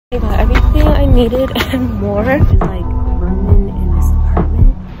I got everything I needed and more. Just like rooming in this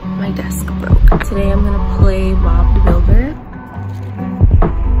apartment. My desk broke. Today I'm gonna play Bob the Builder.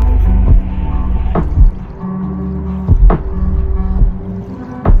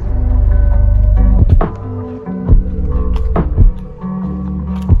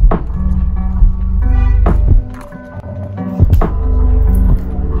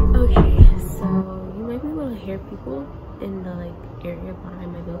 People in the area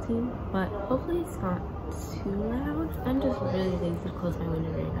behind my building, but hopefully it's not too loud. I'm just really lazy to close my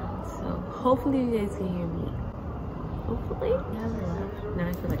window right now, so hopefully you guys can hear me. Hopefully. Yeah, now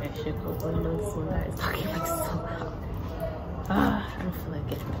I feel like I should close windows when that is talking so loud. I don't feel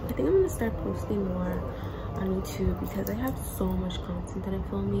like it. I think I'm gonna start posting more on YouTube because I have so much content that I'm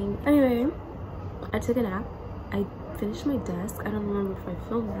filming. Anyway, I took a nap. I finished my desk. I don't remember if I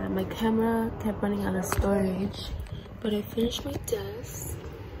filmed that. My camera kept running out of storage, but I finished my desk.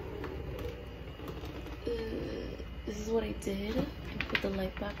 This is what I did. I put the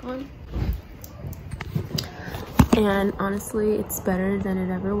light back on. And honestly, it's better than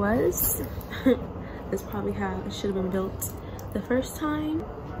it ever was. It's probably how it should have been built the first time.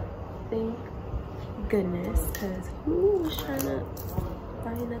 Thank goodness, because who was trying to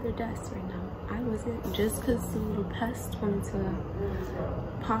buy another desk right now? I wasn't, just because some little pest wanted to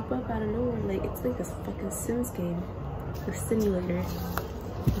pop up out of nowhere. Like, it's like this fucking Sims game, the simulator,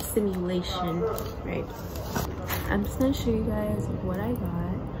 the simulation, right? I'm just gonna show you guys what I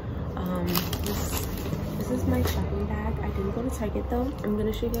got. This is my shopping bag. I didn't go to Target though. I'm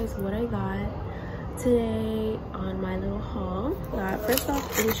gonna show you guys what I got today on my little haul. First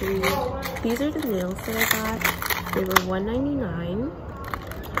off, let me show you. These are the nails that I got. They were $1.99.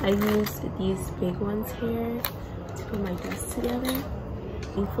 I used these big ones here to put my desk together.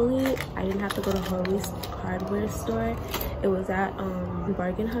 Thankfully, I didn't have to go to hardware store. It was at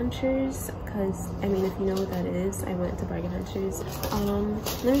Bargain Hunters, because I mean, if you know what that is, I went to Bargain Hunters.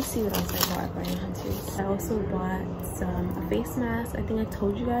 Let me see what else I bought at Bargain Hunters. I also bought a face mask. I think I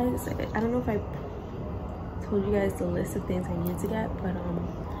told you guys. I don't know if I told you guys the list of things I needed to get, but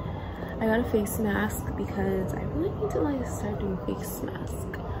I got a face mask because I really need to start doing face mask.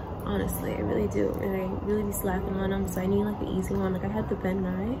 Honestly, I really do, and I really be slacking on them, so I need the easy one. I had the Ben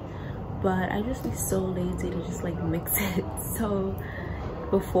Nye, but I just be so lazy to just mix it. So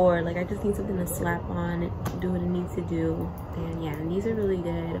before, I just need something to slap on, do what it needs to do. And yeah, and these are really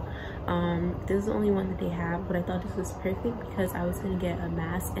good. This is the only one that they have, but I thought this was perfect because I was gonna get a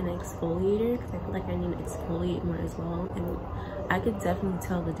mask and an exfoliator because I feel like I need to exfoliate more as well, and I could definitely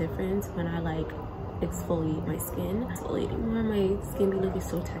tell the difference when I exfoliate my skin. Exfoliating more, my skin be looking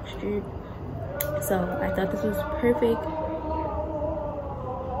so textured. So I thought this was perfect.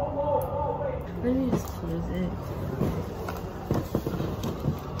 Let me just close it.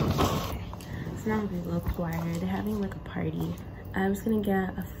 It's not gonna be a little quieter. They're having a party. I was gonna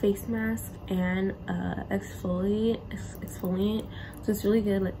get a face mask and exfoliant. So it's really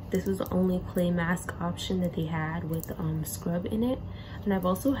good. This was the only clay mask option that they had with scrub in it. And I've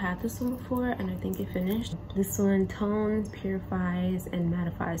also had this one before, and I think it finished. This one tones, purifies, and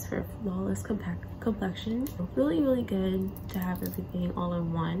mattifies for a flawless complexion. Really, really good to have everything all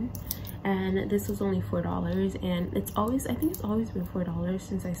in one. And this was only $4, and it's always, I think it's always been $4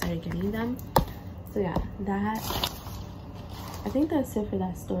 since I started getting them. So yeah, I think that's it for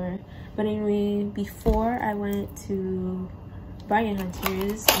that store. But anyway, before I went to Bargain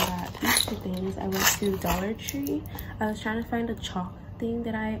Hunters, I got these two things. I went to Dollar Tree. I was trying to find a chalk thing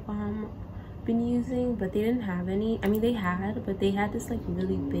that I been using, but they didn't have any. I mean, they had, but they had this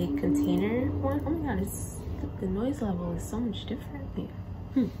really big container one. Oh my god, the noise level is so much different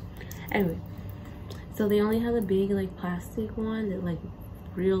here. Anyway, so they only have a big plastic one that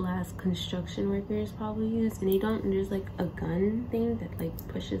real ass construction workers probably use, and they don't, there's a gun thing that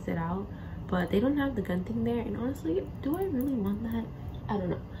pushes it out, but they don't have the gun thing there. And honestly, do I really want that? I don't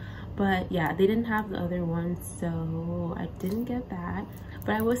know. But yeah, they didn't have the other one, so I didn't get that.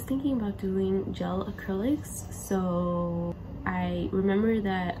 But I was thinking about doing gel acrylics, so I remember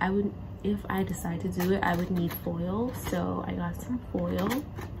that I would, if I decide to do it, I would need foil. So I got some foil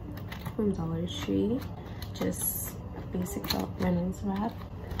from Dollar Tree, just basic Reynolds wrap.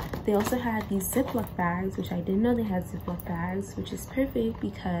 They also had these Ziploc bags, which I didn't know they had Ziploc bags, which is perfect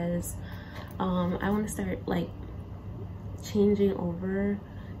because I want to start changing over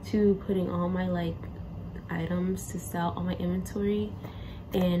to putting all my items to sell, all my inventory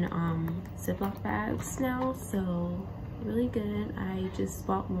in Ziploc bags now. So really good. I just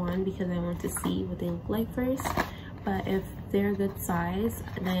bought one because I want to see what they look like first, but if they're a good size,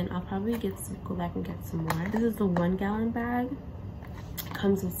 then I'll probably go back and get some more. This is the 1 gallon bag.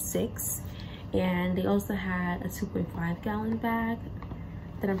 comes with 6, and they also had a 2.5 gallon bag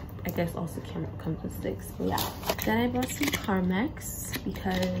that I guess also comes with 6. But yeah, then I bought some Carmex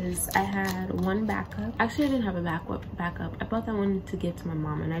because I had one backup. Actually, I didn't have a backup. I bought that one to give to my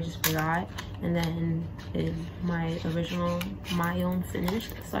mom and I just forgot, and then my own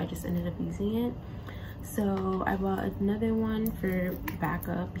finished, so I just ended up using it. So I bought another one for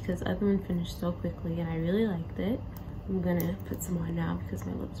backup because the other one finished so quickly and I really liked it. I'm gonna put some on now because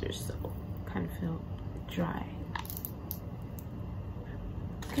my lips are so kind of feel dry.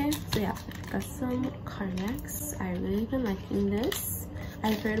 Okay, so yeah, got some Carmex. I really been liking this.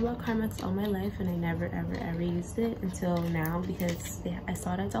 I've heard about Carmex all my life and I never ever used it until now because I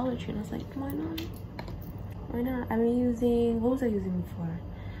saw it at Dollar Tree and I was like, why not? Why not? I've been using, what was I using before?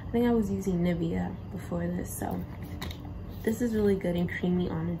 I think I was using Nivea before this, so this is really good and creamy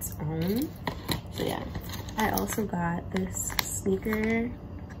on its own. So yeah, I also got this sneaker.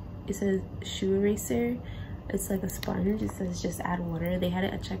 It says shoe eraser. It's like a sponge. It says just add water. They had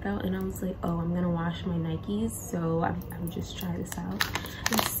it at checkout and I was like, oh, I'm gonna wash my Nikes, so I'm just try this out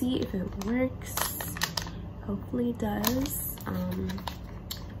and see if it works. Hopefully it does.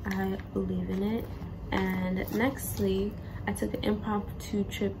 I believe in it. And nextly, I took an impromptu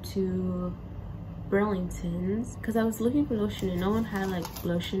trip to Burlington's because I was looking for lotion and no one had like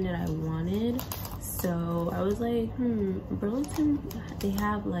lotion that I wanted. So I was like, Burlington, they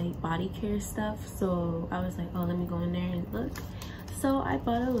have like body care stuff. So I was like, oh, let me go in there and look. So I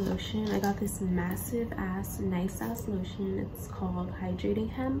bought a lotion. I got this massive ass, nice ass lotion. It's called Hydrating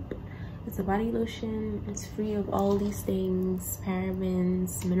Hemp. It's a body lotion. It's free of all these things: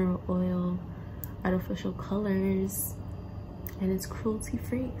 parabens, mineral oil, artificial colors, and it's cruelty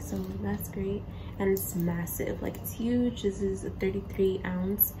free, so that's great. And it's massive, like it's huge. This is a 33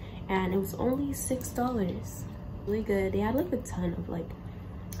 ounce and it was only $6. Really good. They had like a ton of like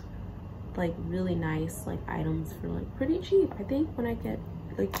really nice like items for like pretty cheap. I think when I get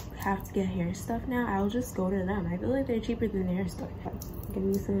like have to get hair stuff now, I'll just go to them. I feel like they're cheaper than the hair stuff. Give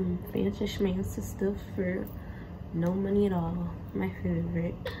me some fancy schmancy stuff for no money at all. My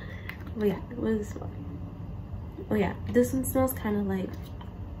favorite. But yeah, what is this one? Oh yeah, this one smells kind of like,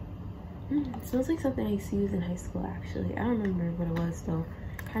 it smells like something I used to use in high school actually. I don't remember what it was though.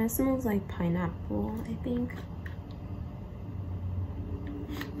 Kind of smells like pineapple, I think.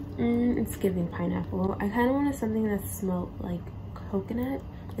 It's giving pineapple. I kind of wanted something that smelled like coconut,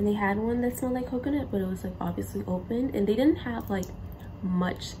 and they had one that smelled like coconut, but it was like obviously open, and they didn't have like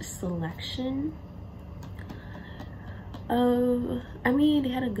much selection of, I mean, they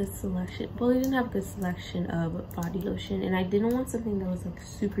had a good selection. Well, they didn't have a good selection of body lotion, and I didn't want something that was like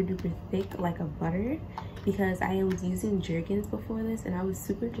super duper thick like a butter, because I was using Jergens before this and I was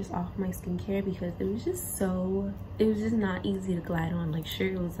super just off my skincare because it was just not easy to glide on. Like sure,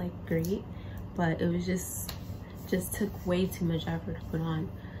 it was like great, but it was just took way too much effort to put on.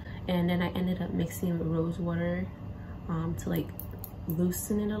 And then I ended up mixing with rose water to like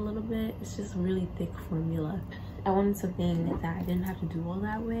loosen it a little bit. It's just really thick formula. I wanted something that I didn't have to do all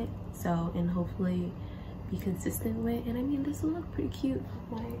that with, so, and hopefully be consistent with. And I mean, this will look pretty cute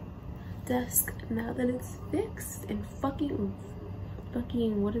on my desk now that it's fixed and fucking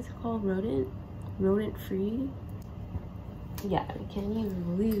what is it called, rodent free. Yeah, I can't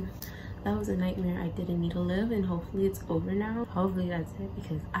even believe that was a nightmare I didn't need to live, and hopefully it's over now. Hopefully that's it,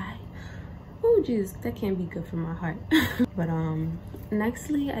 because oh jeez, that can't be good for my heart. But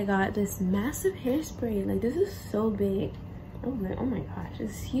nextly, I got this massive hairspray. Like this is so big. Oh my gosh,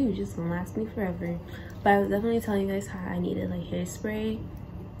 it's huge. It's gonna last me forever. But I was definitely telling you guys how I needed like hairspray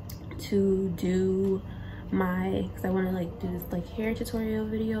to do my, because I want to like do this like hair tutorial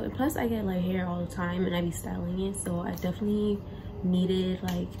video, and plus I get like hair all the time and I be styling it, so I definitely needed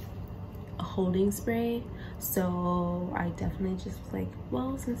like a holding spray. So I definitely just was like,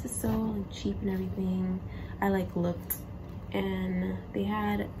 well, since it's so like cheap and everything, I like looked, and they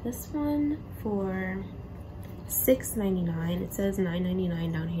had this one for $6.99. It says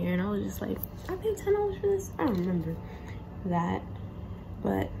 $9.99 down here, and I was just like, I paid $10 for this. I don't remember that,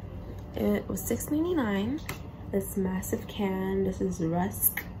 but it was $6.99. This massive can. This is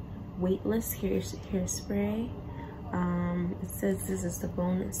Rusk weightless hairspray. It says this is the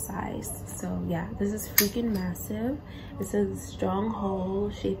bone size, so yeah, this is freaking massive. It says strong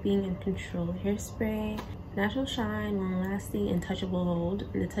hold, shaping and control hairspray, natural shine, long lasting, and touchable hold.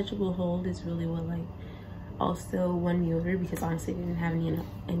 And the touchable hold is really what like also won me over, because honestly I didn't have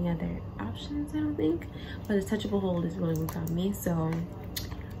any other options, I don't think, but the touchable hold is really what got me. So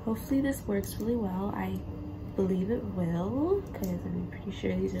hopefully this works really well. I believe it will, because I'm pretty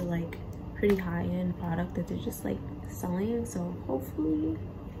sure these are like pretty high-end product that they're just like selling, so hopefully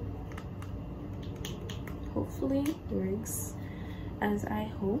it works as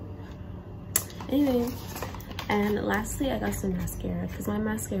I hope. Anyway, and lastly, I got some mascara because my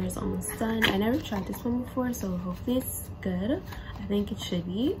mascara is almost done. I never tried this one before, so hopefully it's good. I think it should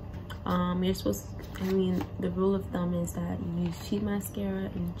be. You're supposed to, I mean, the rule of thumb is that you use cheap mascara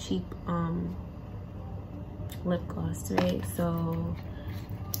and cheap lip gloss, right? So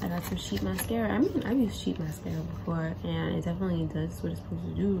I got some cheap mascara. I mean, I've used cheap mascara before and it definitely does what it's supposed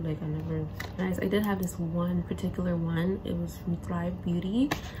to do. Like, I did have this one particular one. It was from Thrive Beauty.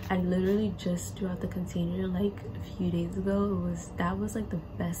 I literally just threw out the container like a few days ago. That was like the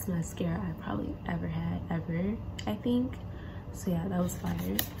best mascara I probably ever had, I think. So yeah, that was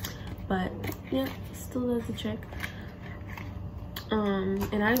fire. But yeah, still does the trick.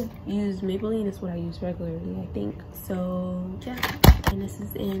 And I use Maybelline is what I use regularly, I think. So yeah, and this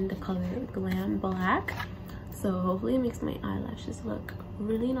is in the color Glam Black. So hopefully it makes my eyelashes look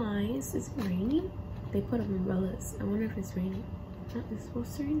really nice. Is it raining? They put up umbrellas. I wonder if it's raining. Is it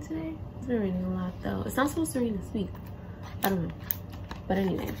supposed to rain today? It's been raining a lot though. It's not supposed to rain this week. I don't know. But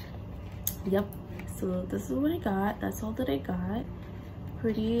anyway, yep. So this is what I got. That's all that I got.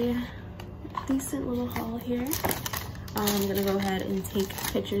 Pretty decent little haul here. I'm gonna go ahead and take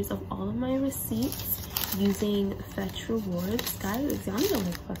pictures of all of my receipts using Fetch Rewards. Guys, y'all need to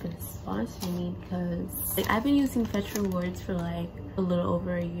like fucking sponsor me because like I've been using Fetch Rewards for like a little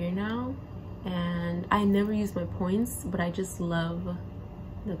over a year now, and I never use my points, but I just love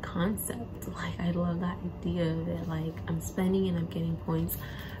the concept. Like, I love that idea of it. Like, I'm spending and I'm getting points.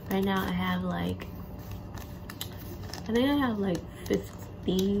 Right now I have like, I think I have like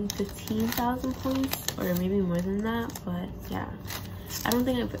 15,000 points, or maybe more than that. But yeah, I don't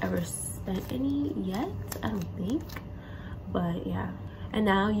think I've ever spent any yet, I don't think. But yeah, and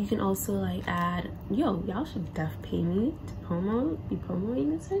now you can also like add, yo, y'all should pay me to be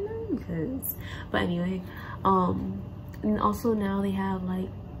promoting this right now, because, but anyway, and also now they have like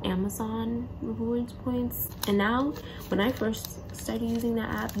Amazon rewards points. And now when I first started using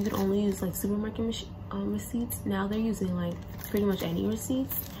that app, you could only use like supermarket receipts. Now they're using like pretty much any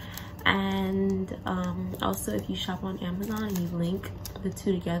receipts. And also if you shop on Amazon and you link the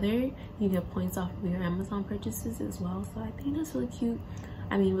two together, you get points off of your Amazon purchases as well. So I think that's really cute.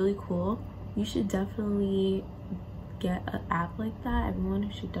 I mean, really cool. You should definitely get an app like that.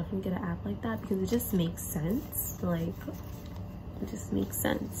 Everyone should definitely get an app like that because it just makes sense. Like, it just makes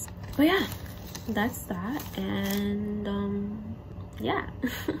sense. But yeah, that's that. And yeah.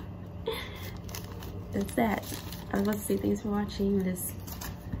 That's that. I was about to say thanks for watching this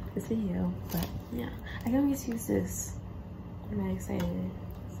video, but yeah, I can always use this. I'm not excited.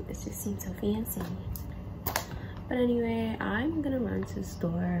 It just seems so fancy. But anyway, I'm gonna run to the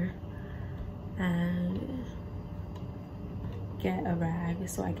store and get a rag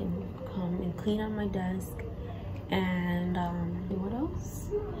so I can come and clean up my desk. And what else?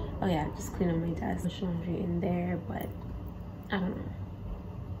 Oh yeah, just clean up my desk. There's laundry in there, but I don't know.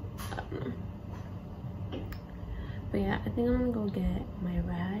 But yeah, I think I'm gonna go get my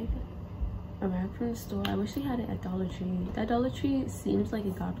rag, a rag from the store. I wish they had it at Dollar Tree. That Dollar Tree seems like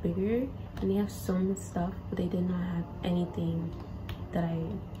it got bigger and they have so much stuff, but they did not have anything that I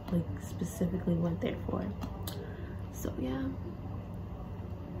like specifically went there for. So yeah.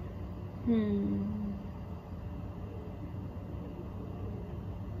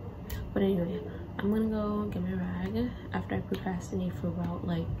 But anyway, I'm gonna go get my rag after I procrastinate for about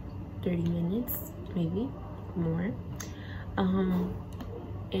like 30 minutes, maybe more.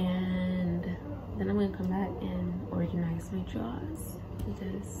 And then I'm gonna come back and organize my drawers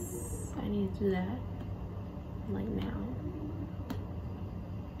because I need to do that like now.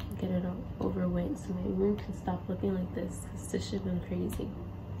 Get it over with so my room can stop looking like this, because this shit's been crazy.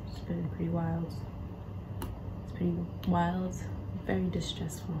 It's been pretty wild. It's pretty wild, very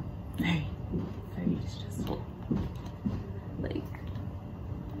distressful. Very, very distressful. Like,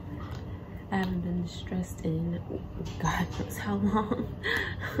 I haven't been distressed in God knows how long.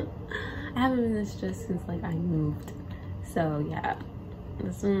 I haven't been distressed since like I moved. So yeah,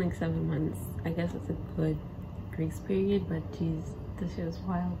 it's been like 7 months. I guess it's a good grace period, but geez, this shit was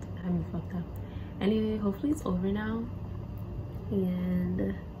wild. I mean, fucked up. Anyway, hopefully it's over now.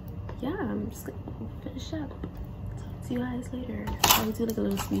 And yeah, I'm just gonna finish up. Talk to you guys later. I'll do like a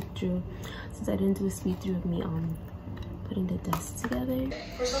little speed through, since I didn't do a speed through of me on putting the desk together.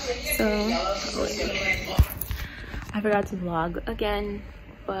 So I forgot to vlog again,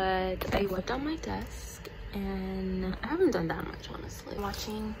 but I worked on my desk and I haven't done that much, honestly. I'm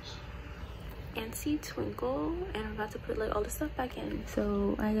watching Antsy Twinkle and I'm about to put like all the stuff back in.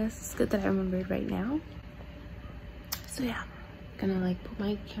 So I guess it's good that I remembered right now. So yeah, gonna like put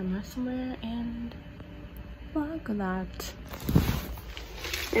my camera somewhere and vlog that.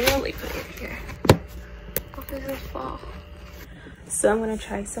 I'm gonna like put it here. Hopefully it doesn't fall. So I'm gonna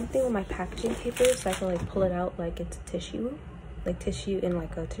try something with my packaging paper so I can like pull it out like into tissue, like tissue in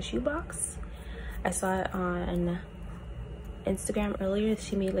like a tissue box. I saw it on Instagram earlier.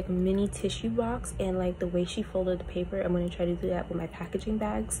 She made like a mini tissue box, and like the way she folded the paper, I'm gonna try to do that with my packaging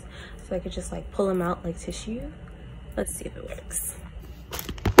bags so I could just like pull them out like tissue. Let's see if it works.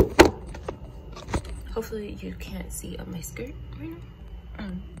 Hopefully you can't see up my skirt right now.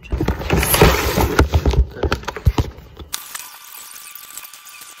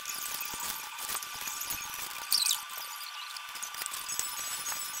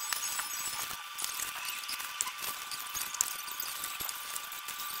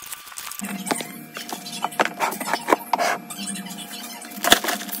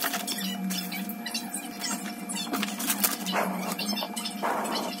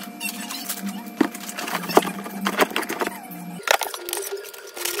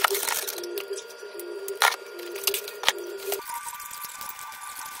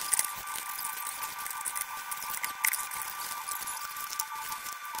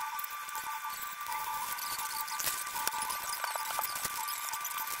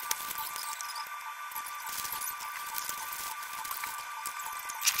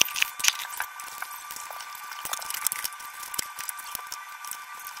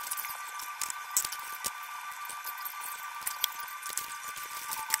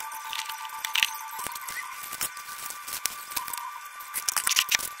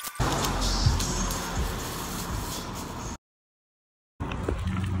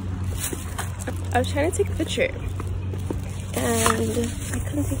 I was trying to take a picture and I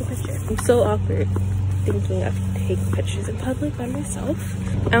couldn't take a picture. I'm so awkward thinking of taking pictures in public by myself.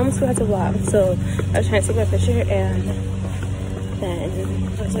 I almost forgot to vlog, so I was trying to take my picture and then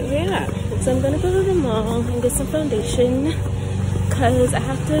I was like, yeah. So I'm gonna go to the mall and get some foundation because I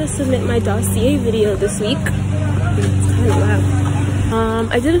have to submit my dossier video this week. It's kind of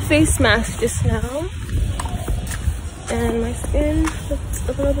loud. I did a face mask just now and my skin looks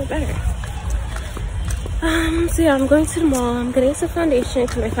a little bit better. So yeah, I'm going to the mall. I'm getting some foundation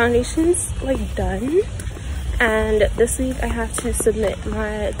because my foundation's like done, and this week I have to submit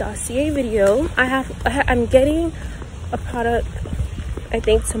my dossier video. I'm getting a product I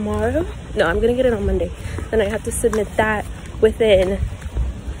think tomorrow. No, I'm gonna get it on Monday. Then I have to submit that within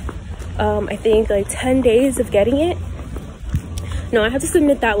I think like 10 days of getting it. No, I have to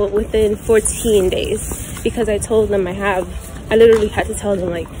submit that within 14 days because I told them I literally had to tell them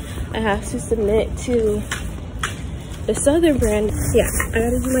like I have to submit to this other brand. Yeah, I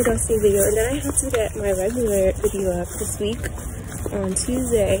gotta do my dossier video, and then I have to get my regular video up this week on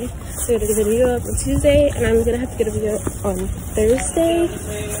Tuesday. So I gotta get a video up on Tuesday, and I'm gonna have to get a video on Thursday.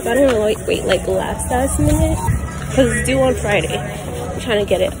 So I don't want to wait like last minute because it's due on Friday. I'm trying to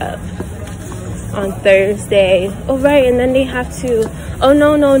get it up on Thursday. Oh right, and then they have to. Oh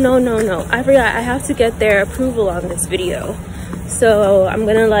no! I forgot. I have to get their approval on this video. So I'm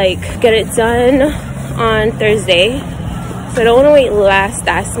gonna like get it done on Thursday. So I don't want to wait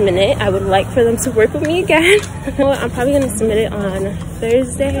last minute. I would like for them to work with me again. I'm probably gonna submit it on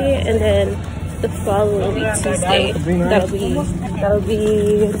Thursday, and then the following week, Tuesday, that'll be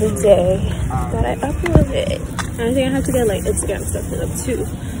the day that I upload it. And I think I have to get like Instagram stuff set up too.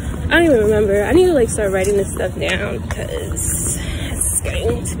 I don't even remember. I need to like start writing this stuff down because it's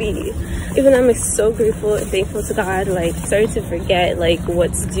getting to be, even though I'm so grateful and thankful to God, like starting to forget like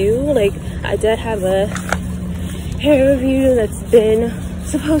what's due. Like I did have a hair review that's been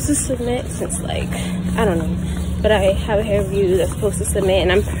supposed to submit since like, I don't know, but I have a hair review that's supposed to submit,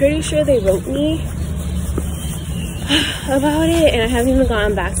 and I'm pretty sure they wrote me about it, and I haven't even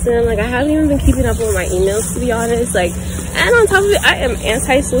gotten back to them. Like I haven't even been keeping up with my emails, to be honest. Like, and on top of it, I am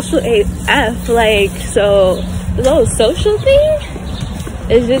anti-social AF. Like, so the whole social thing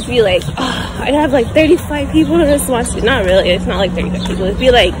is just be like, oh, I have like 35 people to respond to. Not really, it's not like 35 people. It'd be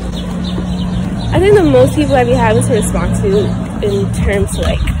like, I think the most people I'd be having to respond to in terms of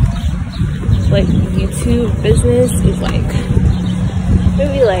like YouTube business is like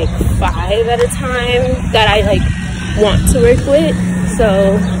maybe like 5 at a time that I like want to work with.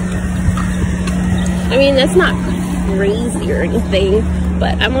 So I mean, that's not crazy or anything,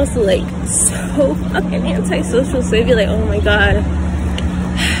 but I'm also like so fucking antisocial, so it'd be like, oh my god,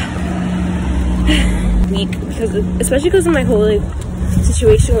 weak, because especially because of my whole like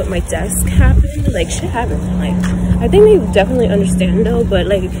situation with my desk happened. Like shit happened. Like I think they definitely understand though, but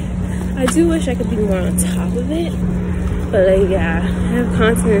like I do wish I could be more on top of it. But like yeah, I have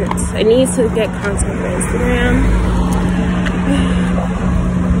content. I need to get content for Instagram.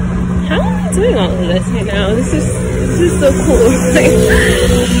 How am I doing all of this right now? This is so cool. Like,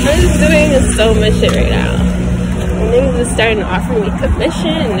 I'm just doing so much shit right now. And they're just starting to offer me commission,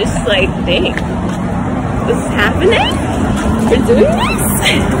 and it's just like, dang, this is happening? We're doing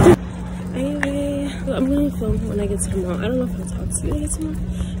this? Anyway, well, I'm gonna film when I get to the mall. I don't know if I'll talk to you when I get to the mall.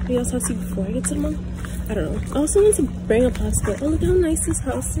 Maybe I'll talk to you before I get to the mall. I don't know. I also want to bring up possible. Oh, look how nice this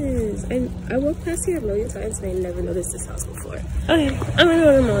house is. And I walked past here a million times and I never noticed this house before. Okay, I'm gonna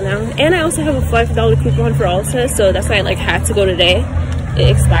go to the mall now. And I also have a $5 coupon for Ulta, so that's why I like had to go today. It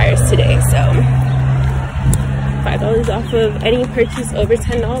expires today, so $5 off of any purchase over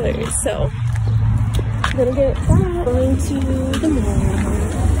 $10. So I'm gonna get that. Going to the mall.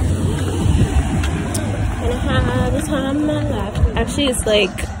 And I have the time on my lap. Actually, it's like,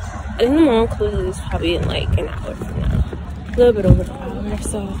 I think the mall closes probably in like an hour from now. A little bit over an hour,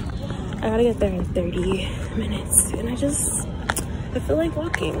 so I gotta get there in 30 minutes. And I feel like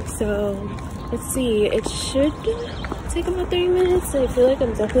walking. So let's see, it should take about 30 minutes. I feel like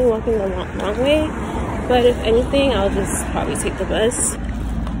I'm definitely walking the wrong way. But if anything, I'll just probably take the bus.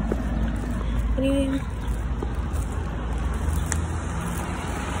 Anyway.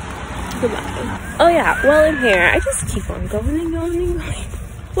 Goodbye. Oh yeah, while I'm here, I just keep on going and going and going.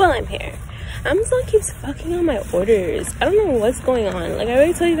 While I'm here, Amazon keeps fucking on my orders. I don't know what's going on. Like, I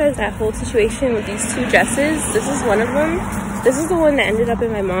already told you guys that whole situation with these two dresses. This is one of them. This is the one that ended up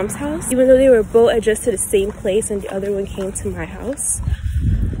in my mom's house, even though they were both addressed to the same place and the other one came to my house.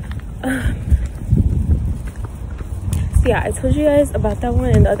 So yeah, I told you guys about that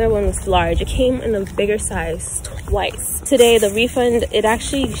one, and the other one was large. It came in a bigger size twice. Today, the refund, it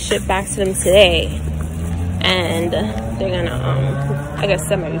actually shipped back to them today, and they're gonna I guess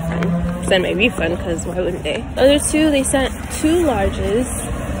send my refund, because why wouldn't they? The other two, they sent 2 larges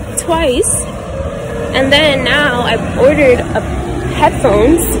twice, and then now I've ordered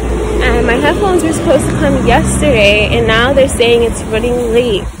headphones, and my headphones were supposed to come yesterday, and now they're saying it's running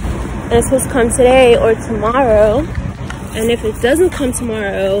late, and it's supposed to come today or tomorrow. And if it doesn't come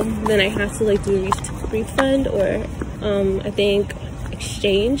tomorrow, then I have to like do a refund or I think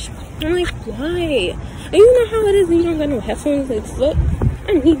exchange. I'm like, why? And you know how it is when you don't got no headphones? Like, look,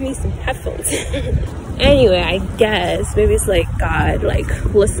 I need me some headphones. Anyway, I guess maybe it's like God, like,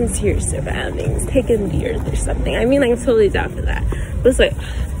 listen to your surroundings, take in the earth or something. I mean, I'm totally down for that. But it's like,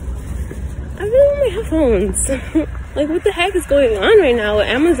 I really want my headphones. Like, what the heck is going on right now with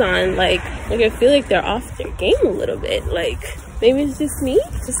Amazon? Like I feel like they're off their game a little bit. Like, maybe it's just me?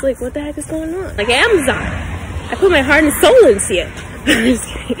 Just like, what the heck is going on? Like, Amazon, I put my heart and soul into it.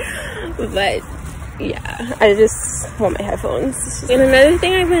 But yeah, I just want my headphones. And another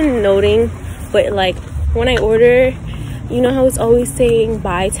thing I've been noting, but like when I order, you know how it's always saying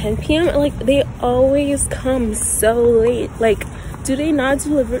by 10 p.m? Like, they always come so late. Like, do they not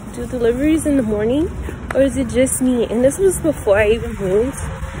do deliveries in the morning, or is it just me? And this was before I even moved.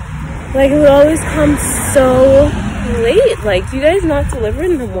 Like, it would always come so late. Like, do you guys not deliver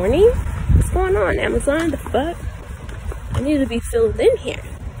in the morning? What's going on, Amazon? The fuck? I need to be filled in here.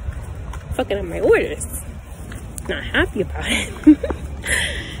 Fucking up my orders. Not happy about it.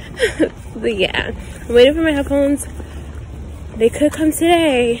 But yeah, I'm waiting for my headphones. They could come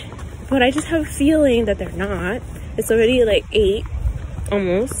today, but I just have a feeling that they're not. It's already like 8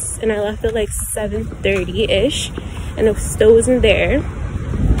 almost, and I left at like 7:30-ish, and it still wasn't there.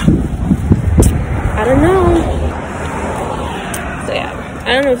 I don't know. So yeah,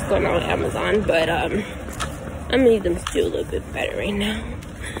 I don't know what's going on with Amazon, but I'm gonna need them to do a little bit better right now.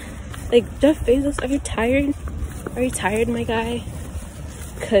 Like, Jeff Bezos, are you tired? Are you tired, my guy?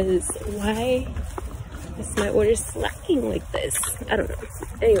 Because why is my order slacking like this? I don't know.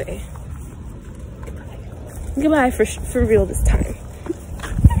 Anyway, goodbye for real this time.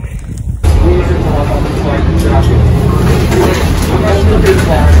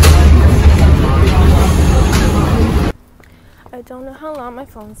 I don't know how long my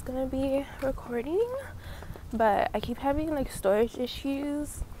phone's gonna be recording, but I keep having like storage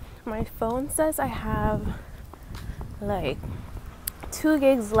issues. My phone says I have like 2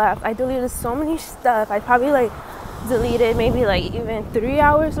 gigs left. I deleted so many stuff. I probably like deleted maybe like even 3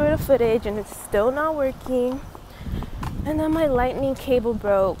 hours worth of footage, and it's still not working. And then my lightning cable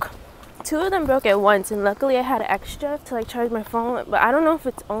broke. 2 of them broke at once, and luckily I had extra to like charge my phone. But I don't know if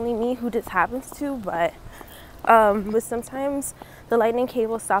it's only me who this happens to, but sometimes the lightning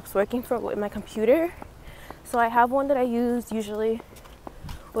cable stops working with my computer. So I have one that I use usually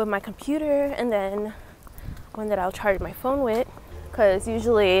with my computer, and then one that I'll charge my phone with, because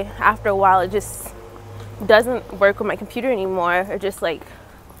usually after a while it just doesn't work with my computer anymore. It just like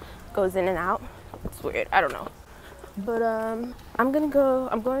goes in and out. It's weird, I don't know. But I'm going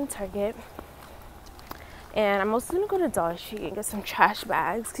to Target, and I'm also gonna go to Dollar Tree and get some trash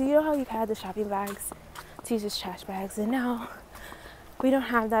bags, because you know how you had the shopping bags to use as trash bags, and now we don't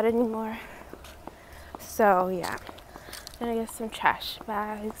have that anymore. So yeah, I'm gonna get some trash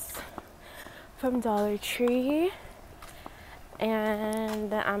bags from Dollar Tree,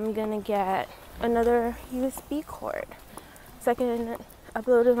 and I'm gonna get another USB cord so I can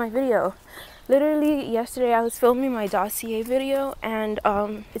upload my video. Literally yesterday I was filming my dossier video, and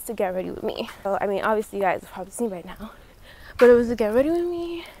it's to get ready with me. So I mean, obviously you guys have probably seen by now, but it was to get ready with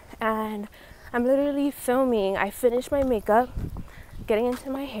me, and I'm literally filming. I finished my makeup, getting into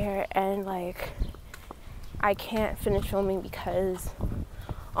my hair, and like I can't finish filming because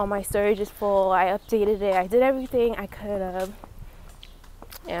all my storage is full. I updated it, I did everything I could have,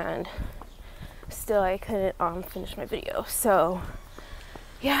 and still I couldn't finish my video. So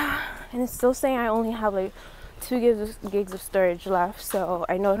yeah, and it's still saying I only have like 2 gigs of storage left, so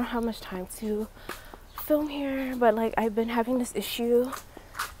I know I don't have much time to film here, but like I've been having this issue,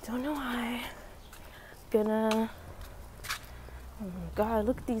 don't know why. Oh my god,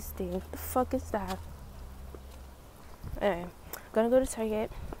 look at these things, what the fuck is that? Anyway, gonna go to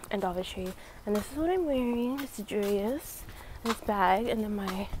Target and Dollar Tree, and this is what I'm wearing. It's Julius, this bag, and then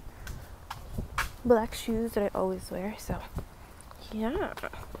my black shoes that I always wear. So yeah,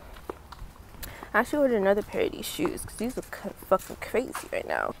 I actually ordered another pair of these shoes because these look kind of fucking crazy right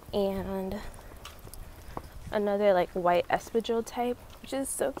now, and another like white espadrille type, which is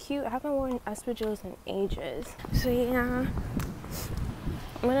so cute. I haven't worn espadrilles in ages. So yeah,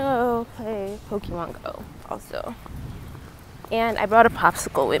 I'm gonna go play Pokemon Go also. And I brought a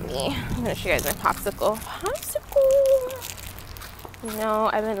popsicle with me. I'm gonna show you guys my popsicle. You know,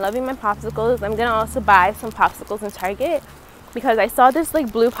 I've been loving my popsicles. I'm gonna also buy some popsicles in Target because I saw this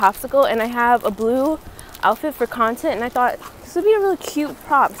like blue popsicle, and I have a blue outfit for content, and I thought this would be a really cute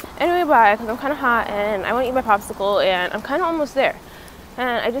prop. Anyway, bye, because I'm kind of hot and I want to eat my popsicle, and I'm kind of almost there.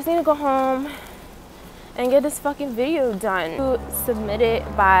 And I just need to go home and get this fucking video done. To submit it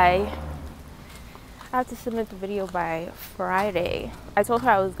by, I have to submit the video by Friday. I told her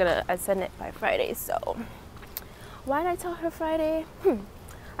I was gonna send it by Friday, so why did I tell her Friday?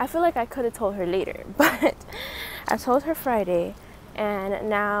 I feel like I could have told her later, but I told her Friday, and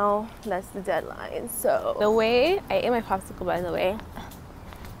now that's the deadline. So the way I ate my popsicle, by the way,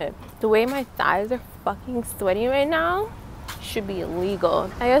 the way my thighs are fucking sweaty right now should be illegal.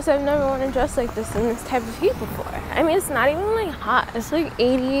 I guess I've never worn a dress like this in this type of heat before. I mean, it's not even like hot. It's like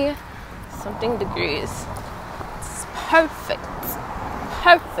 80 something degrees. It's perfect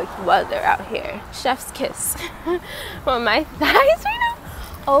weather out here. Chef's kiss. But my thighs right now,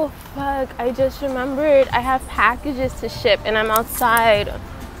 oh fuck, I just remembered I have packages to ship and I'm outside.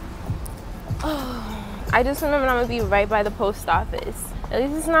 Oh, I just remembered I'm gonna be right by the post office. At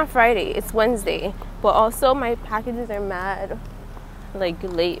least it's not Friday, it's Wednesday. But also my packages are mad like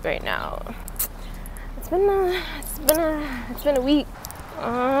late right now. It's been a week.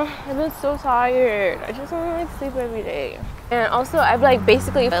 I've been so tired. I just want to like sleep every day. And also I've like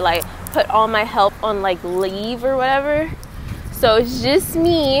basically like put all my help on like leave or whatever. So it's just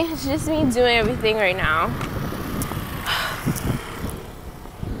me doing everything right now.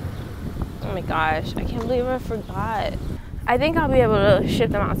 Oh my gosh, I can't believe I forgot. I think I'll be able to ship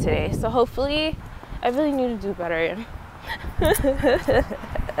them out today. So hopefully, I really need to do better.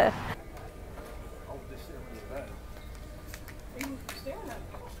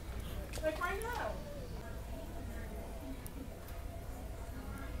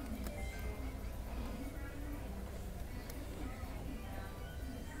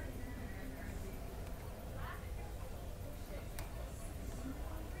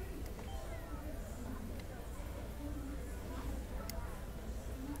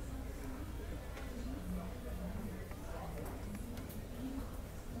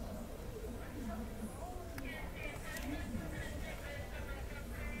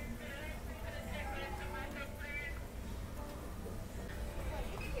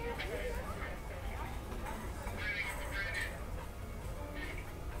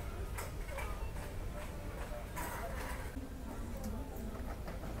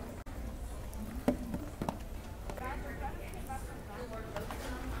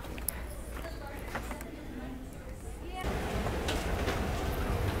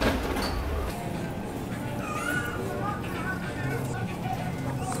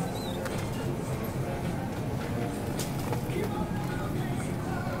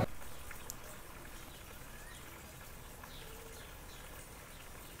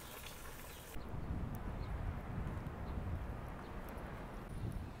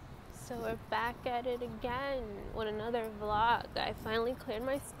 So we're back at it again with another vlog. I finally cleared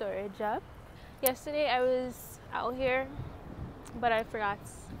my storage up. Yesterday I was out here, but I forgot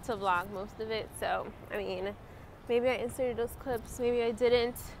to vlog most of it. So, I mean, maybe I inserted those clips, maybe I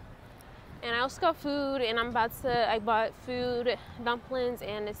didn't. And I also got food, and I bought food, dumplings,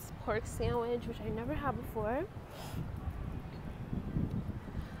 and this pork sandwich, which I never had before,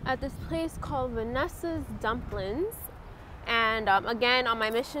 at this place called Vanessa's Dumplings. And again, on my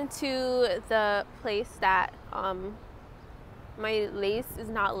mission to the place that my lace is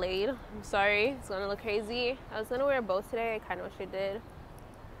not laid. I'm sorry, it's gonna look crazy. I was gonna wear a bow today. I kind of wish I did.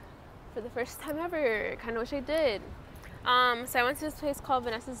 For the first time ever, kind of wish I did. So I went to this place called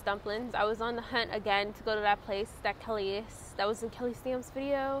Vanessa's Dumplings. I was on the hunt again to go to that place that was in Kelly Stam's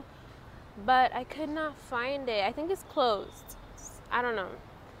video, but I could not find it. I think it's closed. I don't know.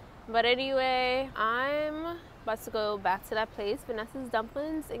 But anyway, I'm about to go back to that place, Vanessa's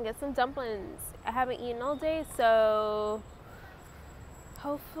Dumplings, and get some dumplings. I haven't eaten all day, so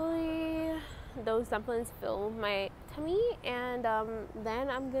hopefully those dumplings fill my tummy, and then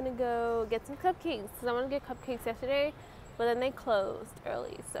I'm gonna go get some cupcakes, because I want to get cupcakes yesterday, but then they closed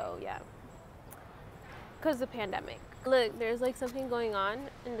early, so yeah, because of the pandemic. Look, there's like something going on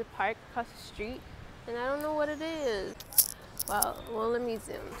in the park across the street, and I don't know what it is. Well, let me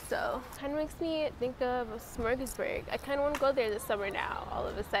zoom. So, kind of makes me think of a smorgasburg. I kind of want to go there this summer now, all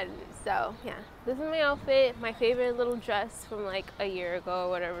of a sudden. So, yeah, this is my outfit, my favorite little dress from like a year ago or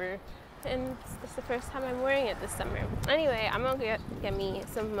whatever. And it's the first time I'm wearing it this summer. Anyway, I'm gonna get me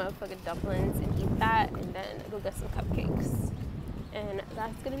some motherfucking dumplings and eat that, and then go get some cupcakes. And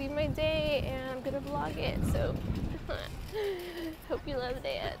that's gonna be my day, and I'm gonna vlog it. So, hope you love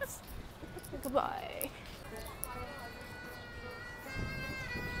it. Goodbye.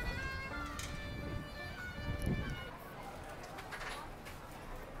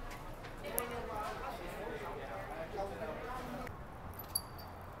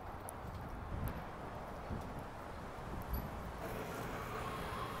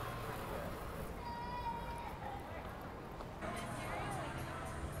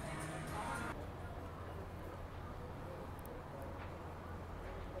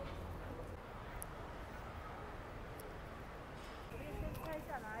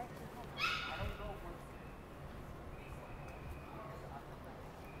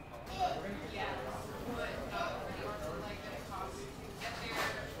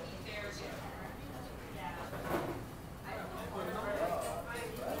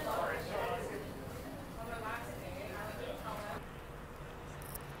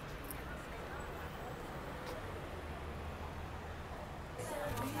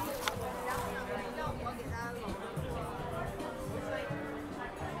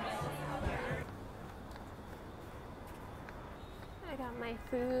 I got my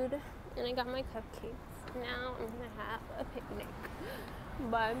food and I got my cupcakes. Now I'm gonna have a picnic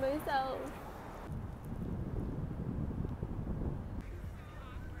by myself.